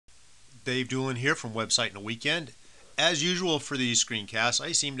Dave Doolin here from Website in a Weekend. As usual for these screencasts,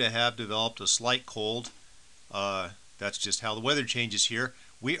 I seem to have developed a slight cold. That's just how the weather changes here.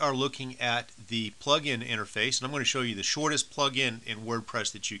 We are looking at the plugin interface, and I'm going to show you the shortest plugin in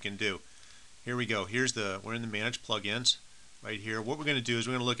WordPress that you can do. Here we go. We're in the Manage Plugins right here. What we're going to do is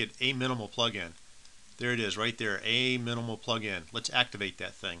we're going to look at a minimal plugin. There it is right there, a minimal plugin. Let's activate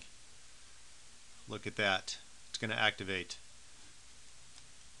that thing. Look at that. It's going to activate.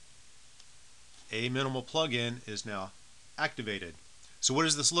 A minimal plugin is now activated. So what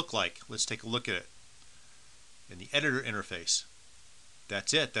does this look like? Let's take a look at it in the editor interface.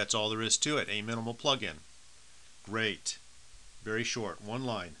 That's it. That's all there is to it. A minimal plugin. Great. Very short. One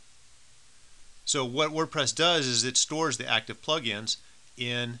line. So what WordPress does is it stores the active plugins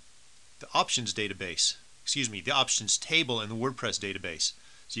in the options database. The options table in the WordPress database.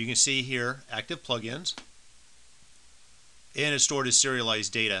 So you can see here active plugins, and it's stored as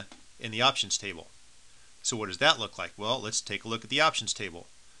serialized data in the options table. So what does that look like? Well, let's take a look at the options table.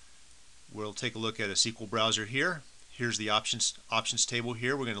 We'll take a look at a SQL browser here. Here's the options table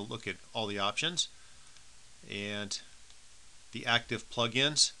here. We're going to look at all the options and the active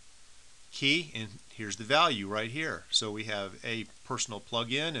plugins key, and here's the value right here. So we have a personal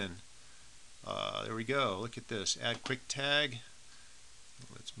plugin, and there we go. Look at this. Add quick tag.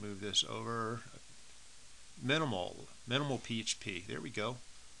 Let's move this over. Minimal PHP. There we go.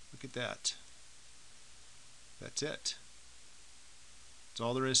 Look at that. That's it. That's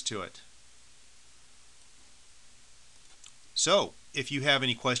all there is to it. So, if you have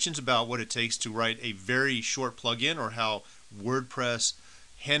any questions about what it takes to write a very short plugin or how WordPress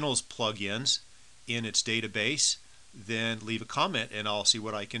handles plugins in its database, then leave a comment and I'll see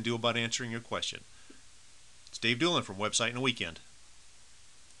what I can do about answering your question. It's Dave Doolin from Website in a Weekend.